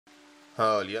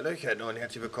Hallihallöchen und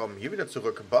herzlich willkommen hier wieder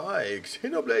zurück bei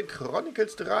Xenoblade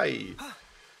Chronicles 3.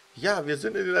 Ja, wir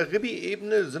sind in der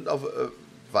Ribi-Ebene, sind auf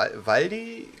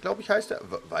Waldi, glaube ich heißt er.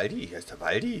 Waldi? Heißt der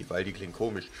Waldi? Waldi klingt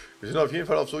komisch. Wir sind auf jeden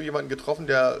Fall auf so jemanden getroffen,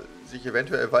 der sich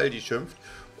eventuell Waldi schimpft.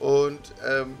 Und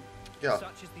ja,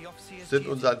 sind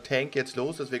unseren Tank jetzt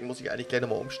los, deswegen muss ich eigentlich gleich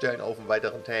nochmal umstellen auf einen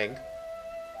weiteren Tank.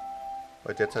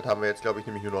 Weil derzeit haben wir jetzt, glaube ich,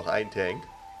 nämlich nur noch einen Tank.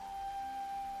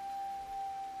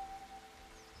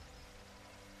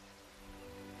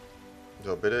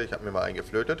 So, bitte, ich habe mir mal einen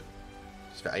geflötet.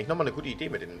 Das wäre eigentlich nochmal eine gute Idee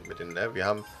mit den, ne? Wir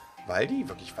haben Waldi?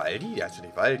 Wirklich Waldi? Der heißt ja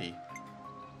nicht Waldi.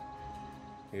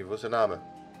 Nee, wo ist der Name?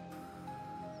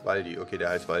 Waldi, okay, der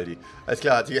heißt Waldi. Alles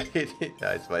klar, hat sich erledigt. Der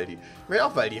heißt Waldi. Ich will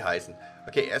auch Waldi heißen.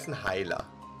 Okay, er ist ein Heiler.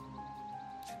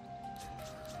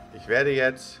 Ich werde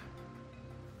jetzt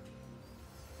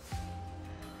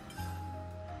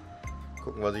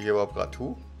gucken, was ich hier überhaupt gerade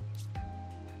tue.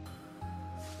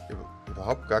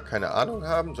 Überhaupt gar keine Ahnung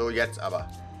haben. So, jetzt aber.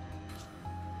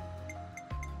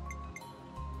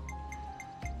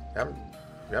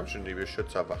 Wir haben schon die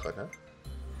Beschützerwache, ne?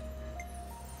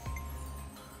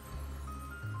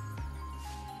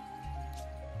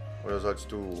 Oder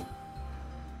sollst du?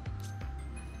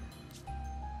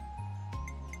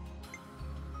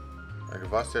 Ja,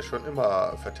 du warst ja schon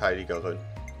immer Verteidigerin.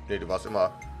 Ne, du warst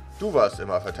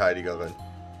immer Verteidigerin.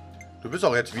 Du bist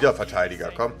auch jetzt wieder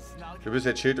Verteidiger, komm. Du bist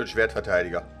jetzt Schild- und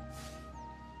Schwertverteidiger.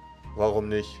 Warum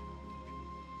nicht?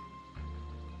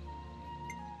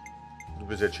 Du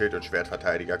bist jetzt Schild- und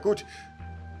Schwertverteidiger. Gut.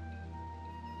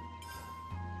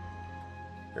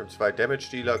 Wir haben 2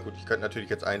 Damage-Dealer. Gut, ich könnte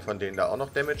natürlich jetzt einen von denen da auch noch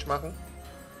Damage machen.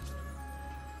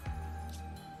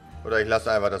 Oder ich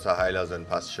lasse einfach, dass er Heiler sind.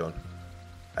 Passt schon.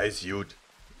 Alles gut.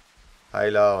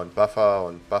 Heiler und Buffer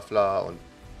und Buffler und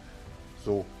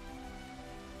so.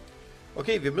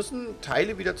 Okay, wir müssen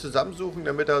Teile wieder zusammensuchen,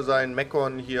 damit er seinen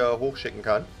Mekon hier hochschicken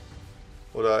kann.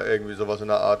 Oder irgendwie sowas in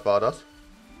der Art war das.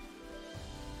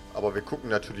 Aber wir gucken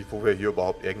natürlich, wo wir hier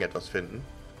überhaupt irgendetwas finden.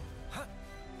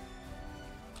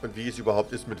 Und wie es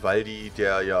überhaupt ist mit Waldi,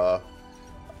 der ja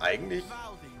eigentlich...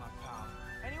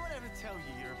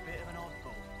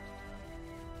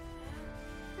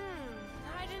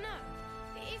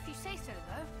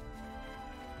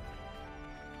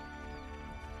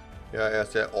 Ja, er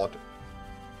ist der Ort.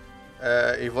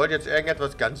 Ich wollte jetzt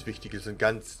irgendetwas ganz Wichtiges und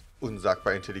ganz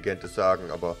unsagbar Intelligentes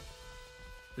sagen, aber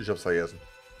ich hab's vergessen.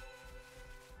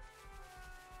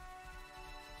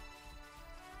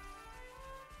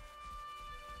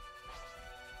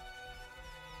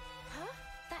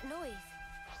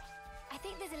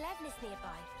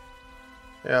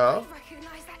 Ja.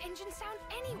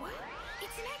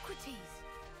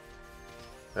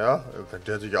 Ja, wenn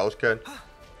der sich auskennt.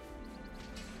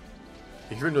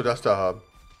 Ich will nur das da haben.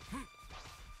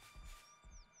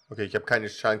 Okay, ich habe keine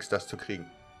Chance, das zu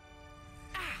kriegen.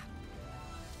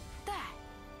 There.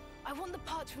 I want the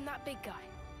parts from that big guy.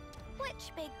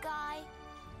 Which big guy?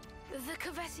 The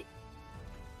Kavesi.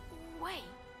 Wait.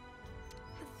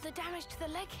 The damage to the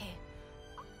leg here.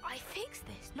 I fixed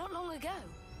this not long ago.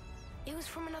 It was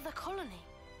from another colony.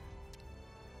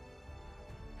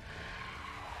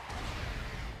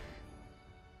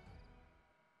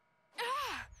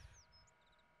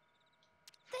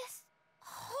 This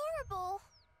horrible.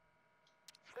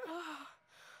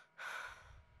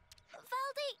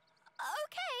 Valdi,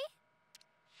 okay?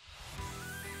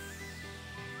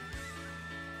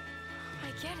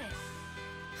 I get it.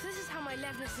 This is how my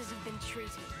Levnesses have been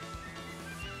treated.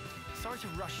 Sorry to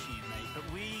rush you, mate, but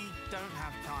we don't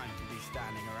have time to be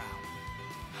standing around.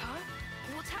 Huh?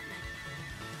 What's happening?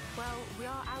 Well, we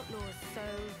are outlaws, so...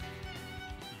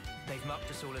 They've marked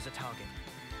us all as a target.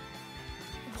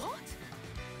 What?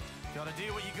 Gotta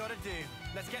do what you gotta do.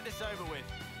 Let's get this over with.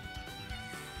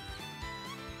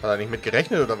 Hat er nicht mit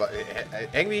gerechnet oder was?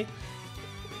 Irgendwie...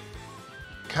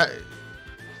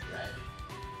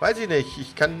 Weiß ich nicht.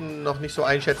 Ich kann noch nicht so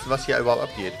einschätzen, was hier überhaupt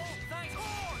abgeht.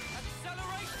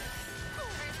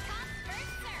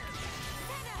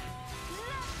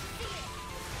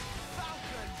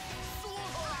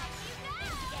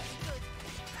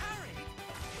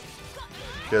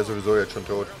 Der ist sowieso jetzt schon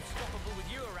tot.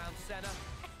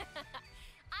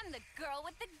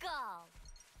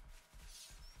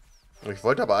 Ich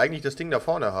wollte aber eigentlich das Ding da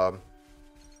vorne haben.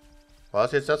 War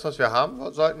es jetzt das, was wir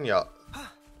haben sollten? Ja.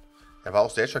 Er war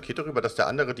auch sehr schockiert darüber, dass der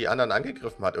andere die anderen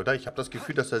angegriffen hat, oder? Ich habe das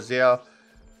Gefühl, dass er sehr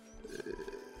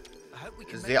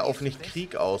auf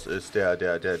Nicht-Krieg aus ist,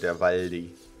 der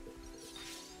Waldi.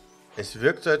 Es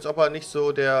wirkt so, als ob er nicht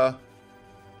so der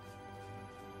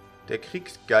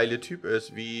kriegsgeile Typ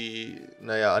ist, wie,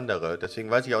 naja, andere. Deswegen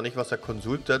weiß ich auch nicht, was der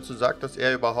Konsult dazu sagt, dass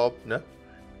er überhaupt, ne?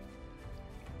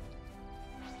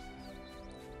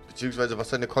 Beziehungsweise was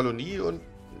seine Kolonie und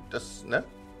das, ne?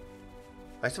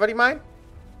 Weißt du, was ich meine?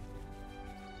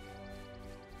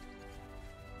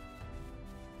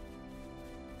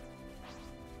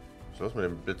 Was ist los mit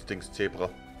dem Blitzdings-Zebra?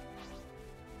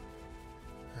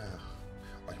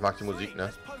 Oh, ich mag die Musik,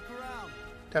 ne?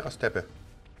 Terrasteppe.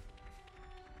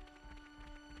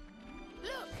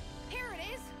 Look, here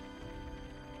it is.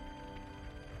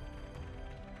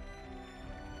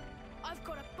 I've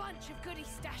got a bunch of goodies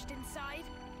stashed inside.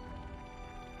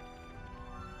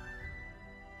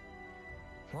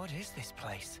 What is this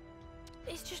place?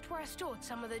 It's just where I stored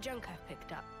some of the junk I've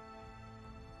picked up.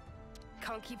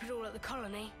 Can't keep it all at the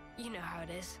colony. You know how it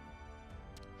is.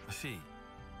 I see.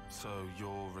 So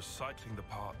you're recycling the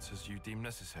parts as you deem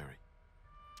necessary?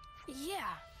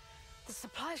 Yeah. The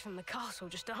supplies from the castle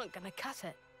just aren't gonna cut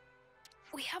it.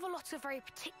 We have a lot of very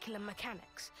particular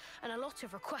mechanics, and a lot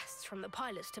of requests from the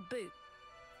pilots to boot.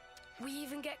 We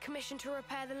even get commissioned to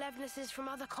repair the Levnesses from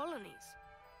other colonies.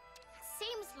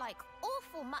 Seems like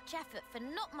awful much effort for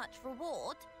not much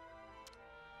reward.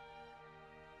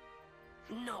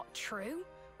 Not true.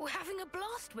 We're having a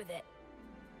blast with it.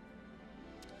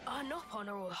 Our Nopon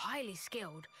are all highly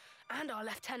skilled, and our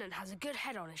lieutenant has a good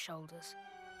head on his shoulders.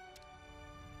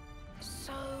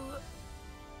 So,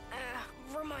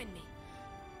 remind me,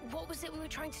 what was it we were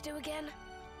trying to do again?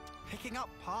 Picking up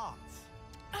parts.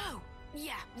 Oh,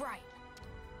 yeah, right.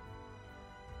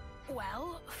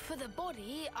 Well, for the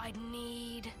body, I'd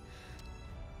need...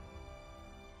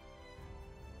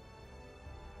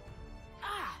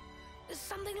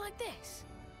 something like this.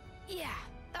 Yeah,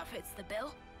 that fits the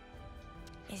bill.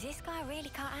 Is this guy really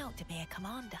cut out to be a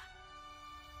commander?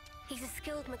 He's a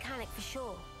skilled mechanic for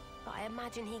sure, but I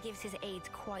imagine he gives his aides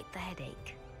quite the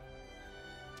headache.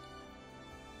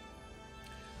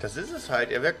 Das ist es halt.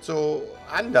 Er wirkt so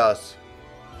anders.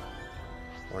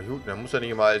 Aber gut, dann muss ja nicht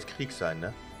immer alles Krieg sein,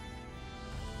 ne?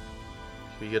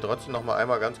 Ich will hier trotzdem noch mal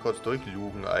einmal ganz kurz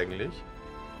durchlugen eigentlich.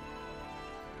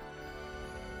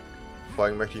 Vor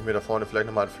allem möchte ich mir da vorne vielleicht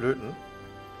noch mal flöten.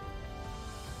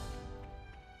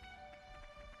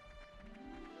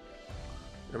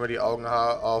 Immer die Augen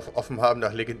offen haben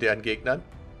nach legendären Gegnern.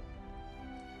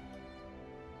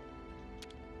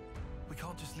 We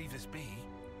can't just leave this be.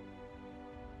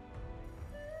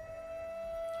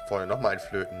 Vorne noch mal ein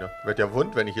Flöten, ne? Wird ja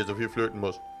wund, wenn ich hier so viel flöten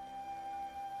muss.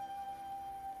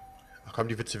 Ach komm,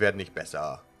 die Witze werden nicht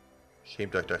besser.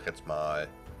 Schämt euch doch jetzt mal.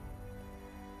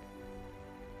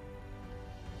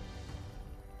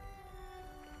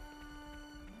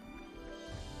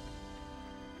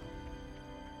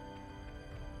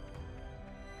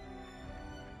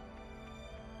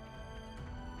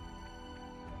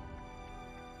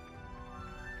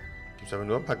 Gibt's aber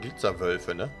nur ein paar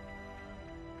Glitzerwölfe, ne?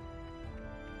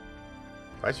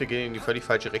 Ich weiß, wir gehen in die völlig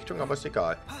falsche Richtung, aber ist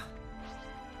egal.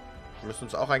 Wir müssen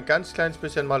uns auch ein ganz kleines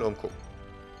bisschen mal umgucken.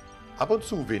 Ab und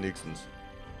zu wenigstens.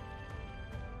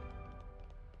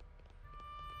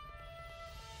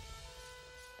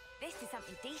 This is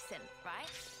something decent, right?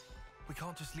 We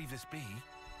can't just leave this be.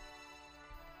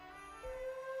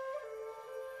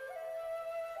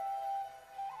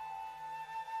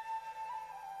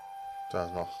 Da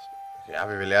ist noch... Ja,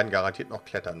 wir lernen garantiert noch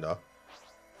klettern da.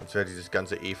 Sonst wäre dieses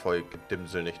ganze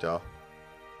Efeu-Gedimsel nicht da.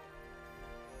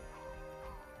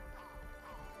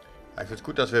 Ich finde es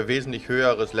gut, dass wir wesentlich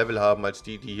höheres Level haben als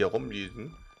die, die hier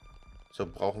rumliegen. So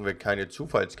brauchen wir keine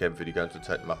Zufallskämpfe die ganze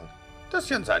Zeit machen. Das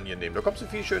ist ganz angenehm, da kommst du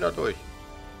viel schöner durch.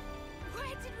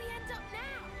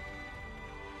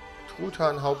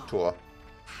 Truthahn-Haupttor.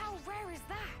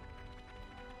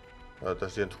 Ja,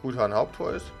 dass hier ein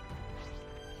Truthahn-Haupttor ist.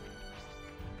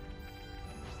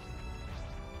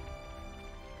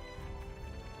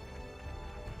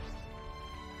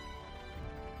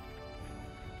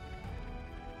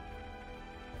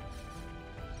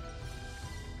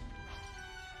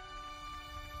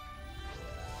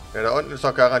 Ja, da unten ist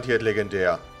doch garantiert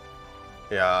legendär.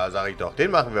 Ja, sag ich doch.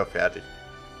 Den machen wir fertig.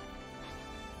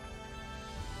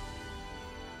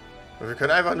 Und wir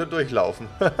können einfach nur durchlaufen.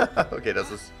 Okay, das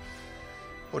ist...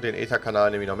 Oh, den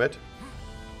Ether-Kanal nehme ich noch mit.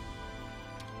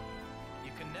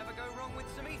 You can never go wrong with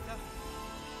some ether.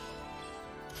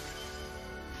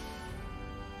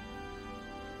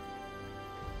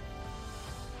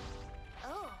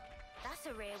 Oh, that's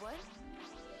a rare one.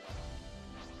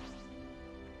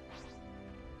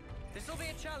 This'll be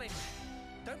a challenge.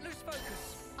 Don't lose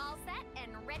focus. All set and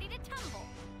ready to tumble.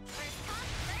 First come,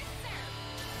 first serve.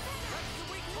 That's the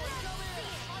weak point. Come here.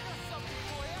 I got something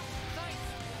for you. Thanks.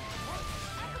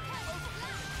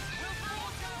 We'll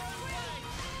forge our own way.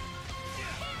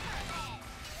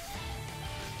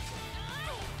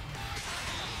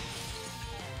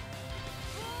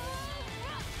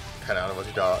 keine Ahnung, was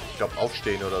ich da... Ich glaube,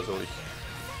 aufstehen oder so.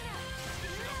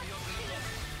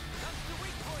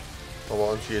 Aber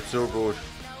uns geht's so gut.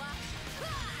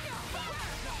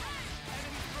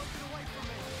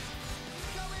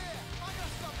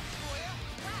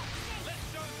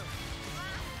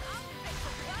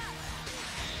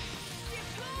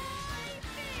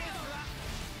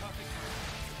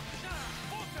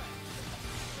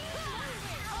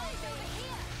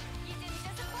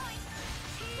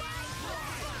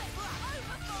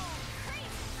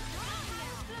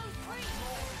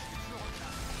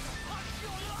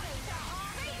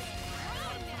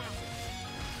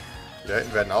 Da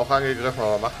hinten werden auch angegriffen,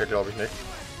 aber macht er, glaube ich, nicht.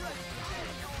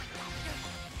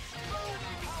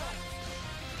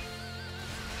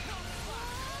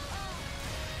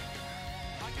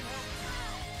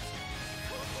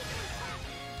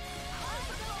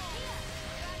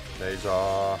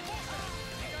 Laser.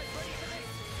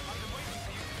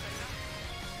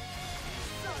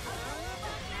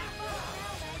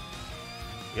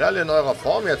 Ja, alle in eurer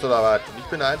Form jetzt, oder was? Ich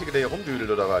bin der Einzige, der hier rumdüdelt,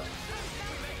 oder was?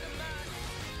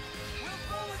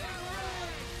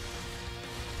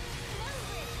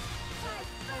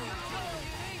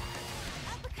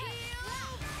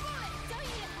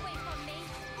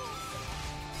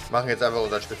 Machen jetzt einfach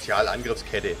unsere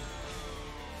Spezialangriffskette.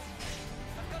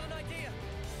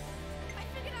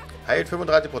 Heilt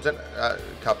 35%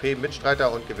 KP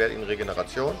Mitstreiter und gewährt ihnen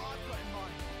Regeneration.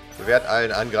 Gewährt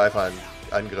allen Angreifern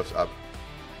Angriffs ab.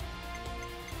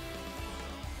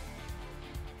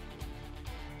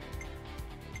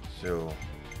 So,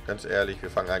 ganz ehrlich, wir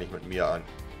fangen eigentlich mit mir an.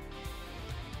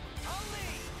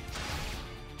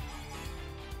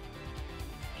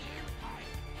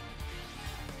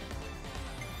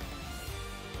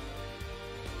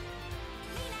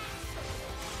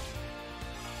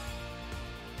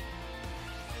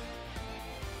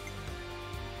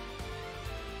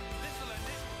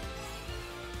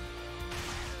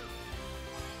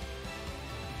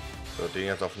 So, den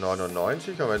jetzt auf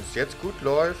 99. Und wenn es jetzt gut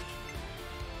läuft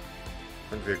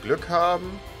und wir Glück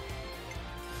haben,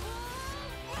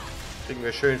 kriegen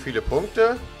wir schön viele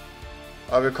Punkte.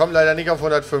 Aber wir kommen leider nicht auf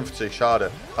 150.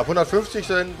 Schade. Ab 150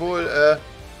 sind wohl,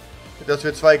 dass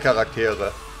wir 2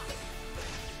 Charaktere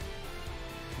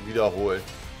wiederholen.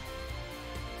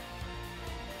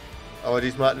 Aber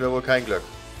diesmal hatten wir wohl kein Glück.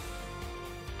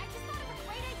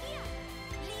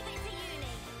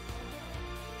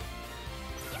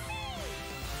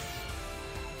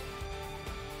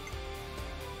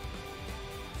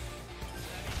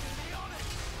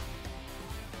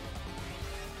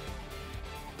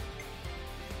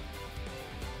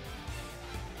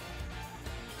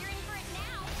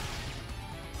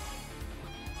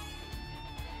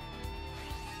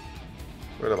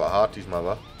 Wird aber hart diesmal,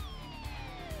 wa?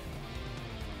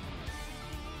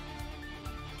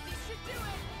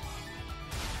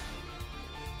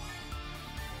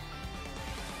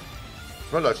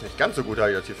 Das läuft nicht ganz so gut,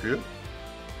 habe ich das Gefühl.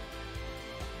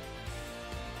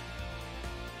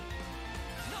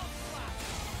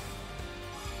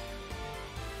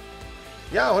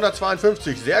 Ja,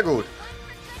 152, sehr gut.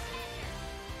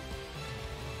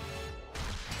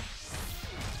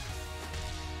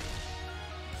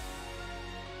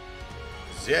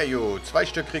 Sehr gut. 2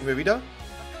 Stück kriegen wir wieder.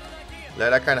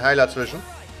 Leider kein Heiler zwischen.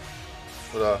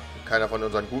 Oder keiner von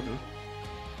unseren Guten.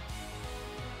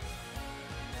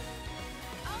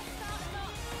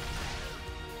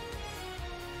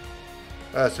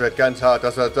 Es wird ganz hart,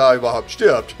 dass er da überhaupt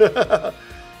stirbt.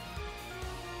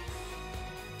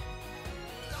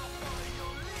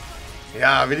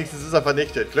 Ja, wenigstens ist er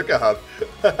vernichtet. Glück gehabt.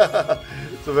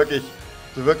 So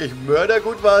wirklich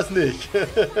mördergut war es nicht.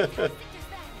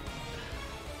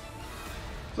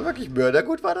 So wirklich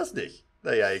mördergut war das nicht.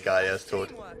 Naja, egal, er ist tot.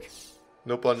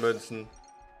 Nuppernmünzen.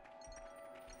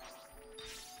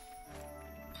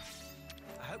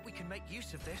 I hope we can make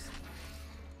use of this.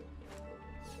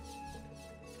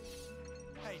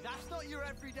 Hey, that's not your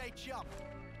everyday jump.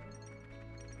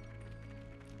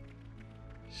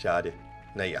 Schade.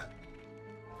 Naja.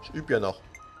 Ich übe ja noch.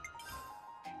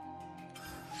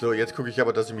 So, jetzt gucke ich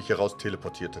aber, dass ich mich hier raus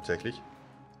teleportiert tatsächlich.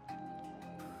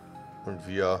 Und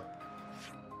wir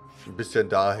ein bisschen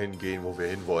dahin gehen, wo wir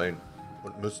hinwollen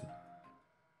und müssen.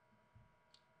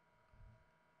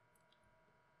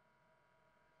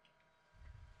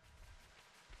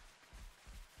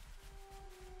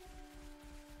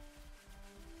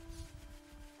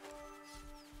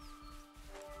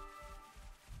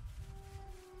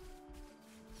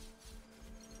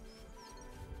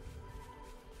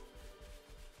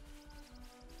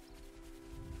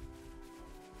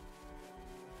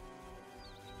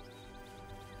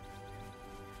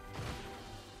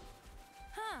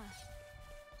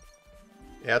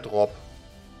 Airdrop.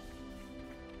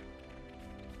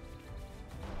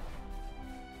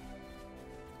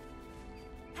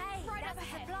 Hey, Right that's up a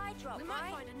ahead. supply drop, We might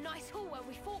right? find a nice hall where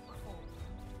we fought before.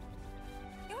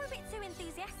 You're a bit too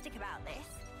enthusiastic about this.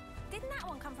 Didn't that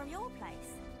one come from your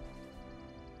place?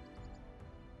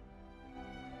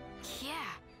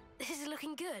 Yeah, this is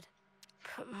looking good.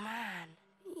 But man,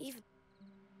 you've...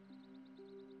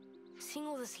 Seeing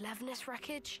all this Levness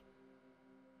wreckage?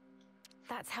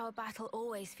 That's how a battle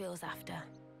always feels after.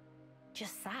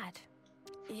 Just sad.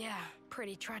 Yeah,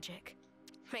 pretty tragic.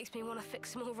 Makes me want to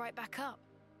fix them all right back up.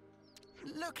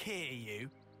 Look here, you.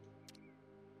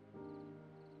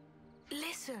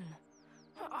 Listen,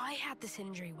 I had this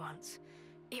injury once.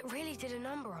 It really did a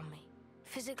number on me,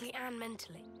 physically and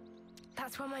mentally.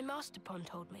 That's what my master pawn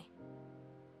told me.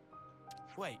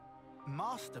 Wait,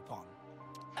 Master Pawn?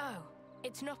 Oh,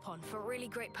 it's Nopon for a really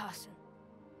great person.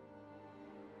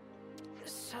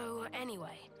 So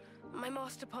anyway, my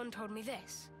master pawn told me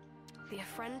this. Be a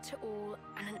friend to all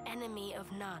and an enemy of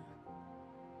none.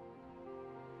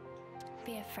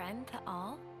 Be a friend to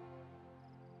all?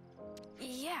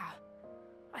 Yeah.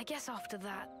 I guess after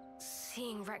that,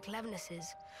 seeing wrecked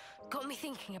Levnesses got me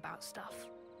thinking about stuff.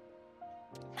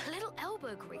 A little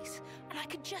elbow grease, and I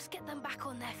could just get them back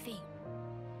on their feet.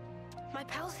 My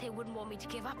pals here wouldn't want me to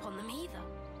give up on them either.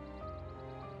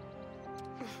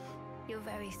 You're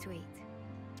very sweet.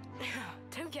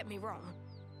 Don't get me wrong.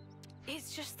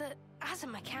 It's just that, as a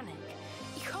mechanic,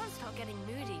 you can't start getting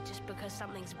moody just because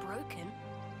something's broken.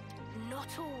 Not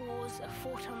all wars are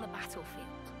fought on the battlefield,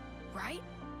 right?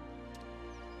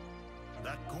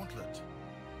 That gauntlet.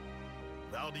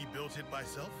 Valdi built it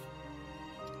myself?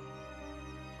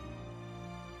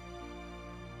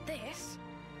 This?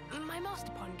 My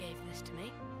master pawn gave this to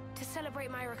me to celebrate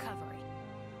my recovery.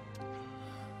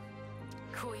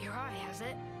 Caught your eye, has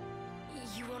it?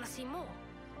 You want to see more?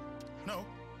 No.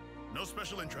 No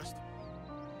special interest.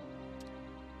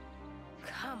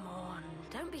 Come on,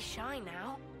 don't be shy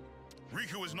now.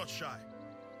 Riku is not shy.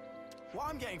 What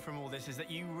I'm getting from all this is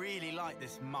that you really like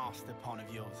this Master Pawn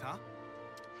of yours, huh?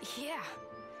 Yeah,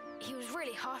 he was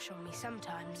really harsh on me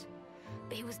sometimes,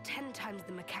 but he was 10 times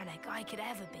the mechanic I could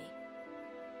ever be.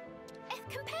 If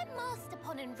compare Master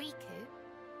Pawn and Riku,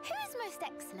 who is most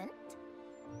excellent?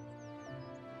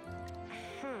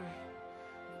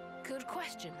 Good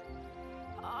question.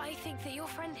 I think that your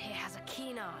friend here has a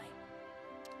keen eye.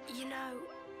 You know,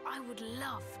 I would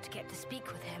love to get to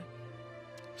speak with him.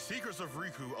 Secrets of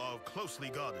Riku are closely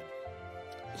guarded.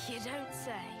 You don't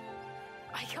say.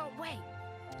 I can't wait.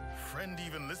 Friend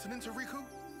even listening to Riku?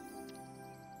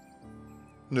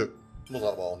 Nö, muss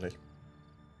er aber auch nicht.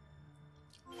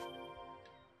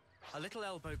 A little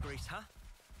elbow grease, huh?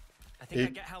 I think I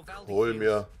Ich get how Valdi hol feels.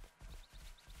 mir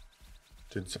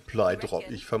den Supply Drop.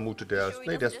 Ich vermute, der ist...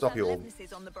 Nee, der ist doch hier oben.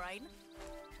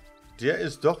 Der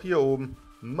ist doch hier oben.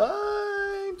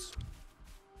 Meins!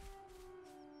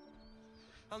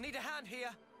 I'll need a hand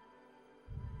here.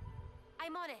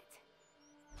 I'm on it.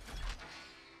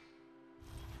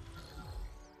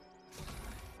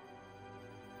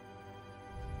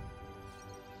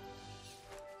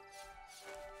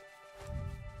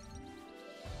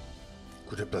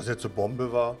 Gut, ob das jetzt eine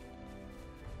Bombe war.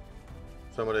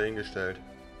 Das haben wir dahingestellt.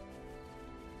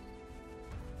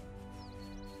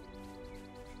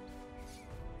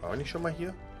 War nicht schon mal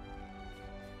hier?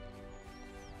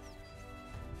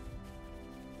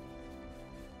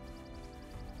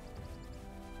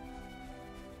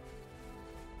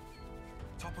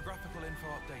 Topographical info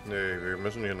update. Nee, wir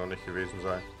müssen hier noch nicht gewesen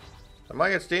sein. Dann mach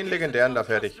ich jetzt den legendären da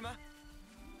fertig. Customer.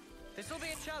 This'll be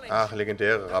a challenge. Ach,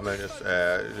 legendäre Rammeln ist,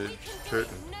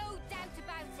 töten. No doubt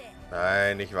about it.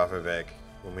 Nein, nicht Waffe weg.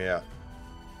 Komm her.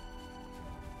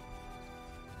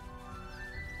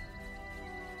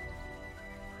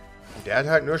 Der hat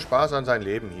halt nur Spaß an seinem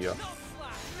Leben hier.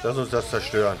 Lass uns das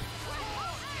zerstören.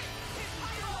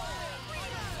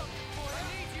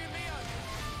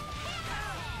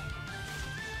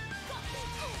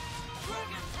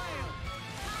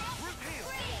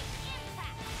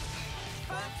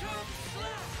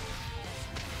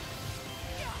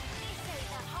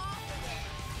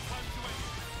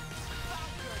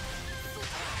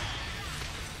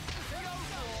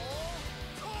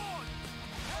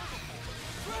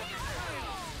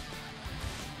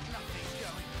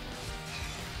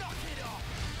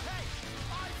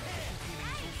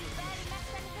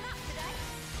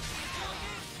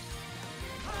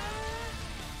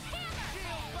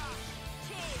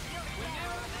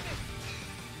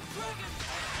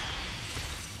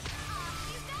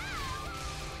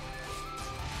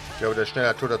 Ich glaube, der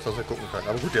schneller tot, als dass wir gucken können.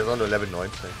 Aber gut, der ist auch nur Level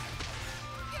 19.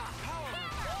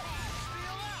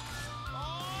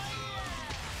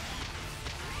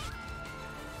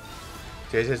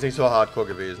 Der ist jetzt nicht so hardcore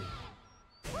gewesen.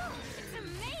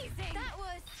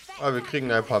 Aber wir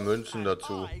kriegen ein paar Münzen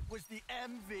dazu. I was the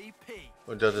MVP.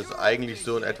 Und das ist eigentlich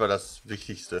so in etwa das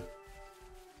Wichtigste.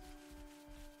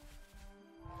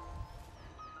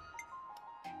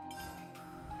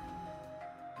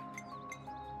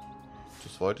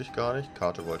 Das wollte ich gar nicht.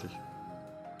 Karte wollte ich.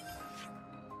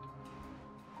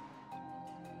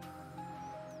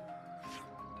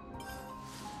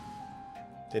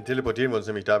 Den teleportieren wir uns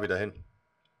nämlich da wieder hin.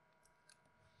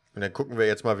 Und dann gucken wir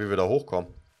jetzt mal, wie wir da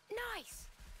hochkommen. Nice.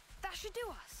 That should do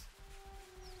us.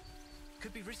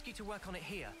 Could be risky to work on it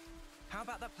here. How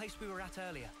about that place we were at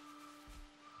earlier?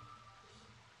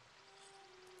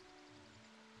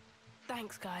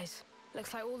 Thanks, guys.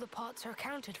 Looks like all the parts are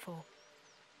accounted for.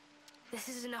 This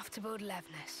is enough to build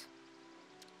Levnis.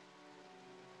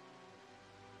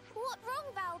 What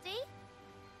wrong, Valdi?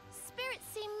 Spirits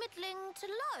seem middling to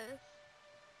low.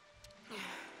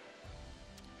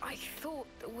 I thought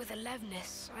that with a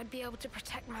Levnis, I'd be able to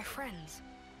protect my friends,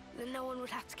 that no one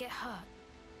would have to get hurt.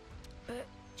 But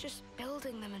just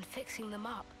building them and fixing them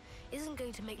up isn't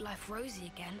going to make life rosy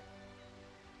again.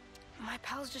 My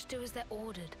pals just do as they're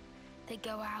ordered. They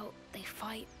go out, they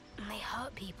fight, and they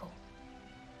hurt people.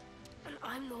 And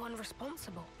I'm the one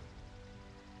responsible.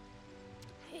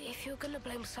 If you're gonna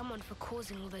blame someone for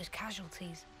causing all those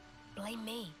casualties, blame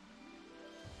me.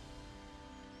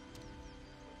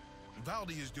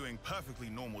 Valdi is doing perfectly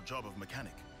normal job of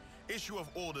mechanic. Issue of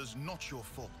orders not your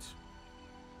fault.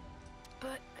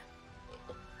 But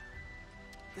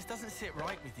This doesn't sit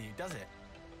right with you, does it?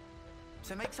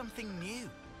 So make something new.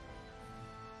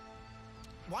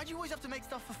 Why do you always have to make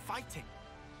stuff for fighting?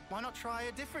 Why not try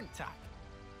a different tack?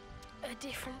 a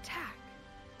different tack?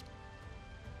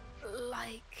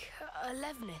 Like a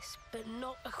Levnis, but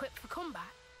not equipped for combat?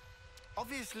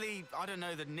 Obviously, I don't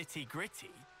know the nitty-gritty,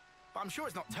 but I'm sure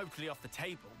it's not totally off the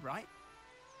table, right?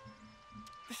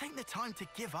 This ain't the time to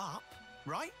give up,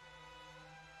 right?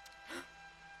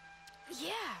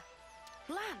 Yeah!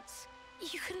 Lance,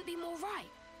 you couldn't be more right.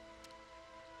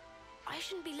 I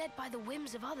shouldn't be led by the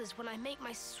whims of others when I make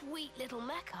my sweet little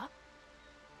mecha.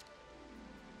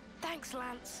 Thanks,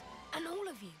 Lance, and all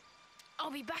of you.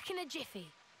 I'll be back in a jiffy.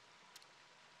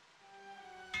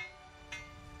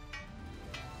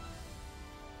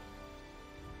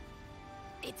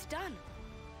 It's done.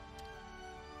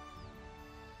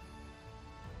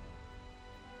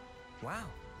 Wow.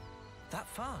 That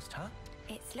fast, huh?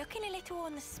 It's looking a little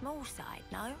on the small side,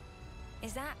 no?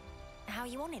 Is that how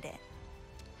you wanted it?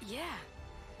 Yeah.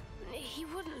 He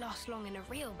wouldn't last long in a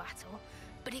real battle,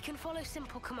 but he can follow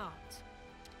simple commands.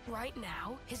 Right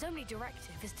now, his only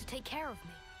directive is to take care of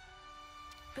me.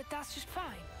 But that's just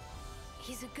fine.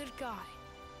 He's a good guy.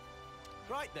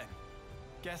 Right then.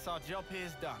 Guess our job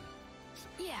here's done.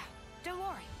 Yeah, don't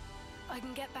worry. I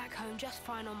can get back home just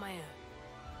fine on my own.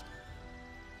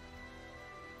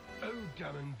 Oh,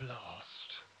 damn and blast.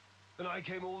 And I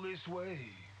came all this way.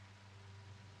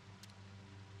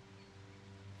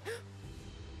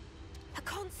 A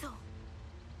console!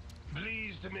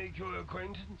 Pleased to make your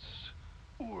acquaintance,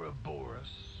 Ouroboros.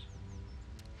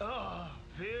 Ah,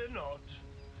 fear not.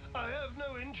 I have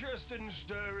no interest in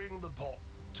stirring the pot.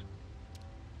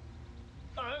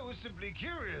 I was simply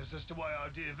curious as to why our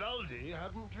dear Valdi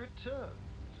hadn't returned.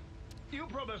 You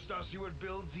promised us you would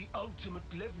build the ultimate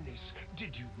Levnis,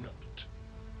 did you not?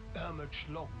 How much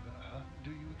longer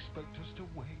do you expect us to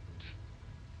wait?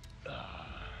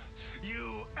 Ah,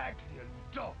 you Acnian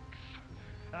dogs!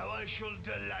 How I shall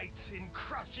delight in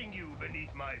crushing you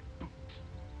beneath my boot.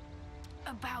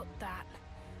 About that.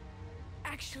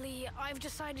 Actually, I've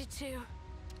decided to...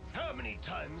 How many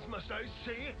times must I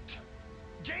say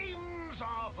it? Games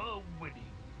are for winning.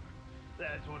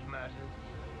 That's what matters.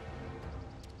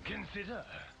 Consider,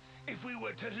 if we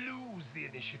were to lose the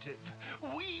initiative,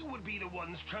 we would be the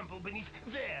ones trampled beneath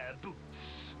their boots.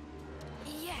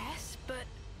 Yes, but...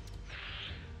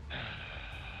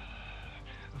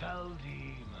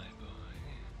 Valdi, my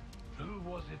boy. Who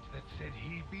was it that said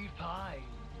he'd be fine?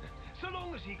 So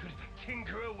long as he could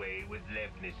tinker away with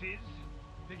Levnises?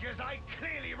 Because I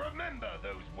clearly remember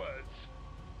those words.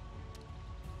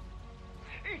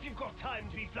 If you've got time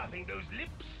to be flapping those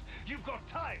lips, you've got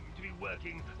time to be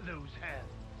working those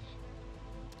hands.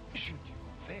 Should you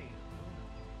fail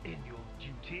in your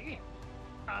duty,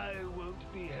 I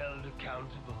won't be held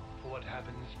accountable for what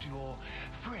happens to your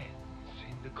friends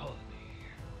in the colony.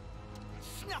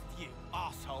 Snuff you,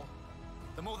 asshole!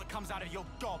 The more that comes out of your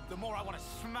gob, the more I want to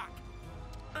smack.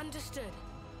 Understood.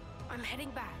 I'm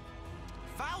heading back.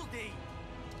 Valdi!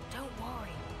 Don't worry.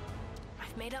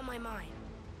 I've made up my mind.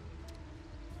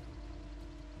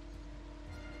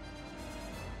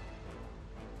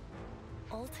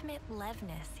 ultimate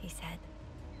leveness, he said.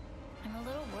 I'm a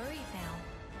little worried now.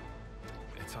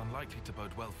 It's unlikely to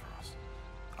bode well for us.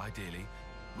 Ideally,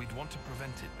 we'd want to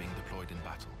prevent it being deployed in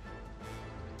battle.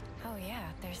 Oh yeah,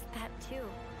 there's that too.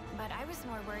 But I was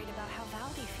more worried about how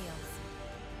Valdi feels.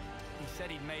 He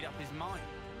said he'd made up his mind.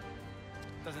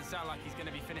 Doesn't sound like he's going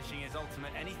to be finishing his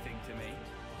ultimate anything to me.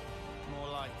 More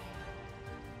like...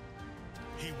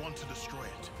 He wants to destroy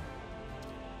it.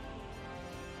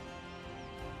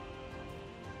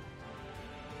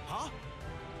 Huh?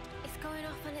 It's going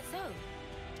off on its own.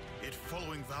 It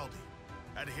following Valdi,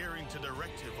 adhering to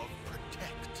directive of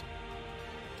protect.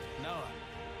 Noah.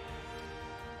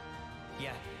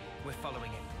 Yeah, we're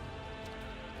following it.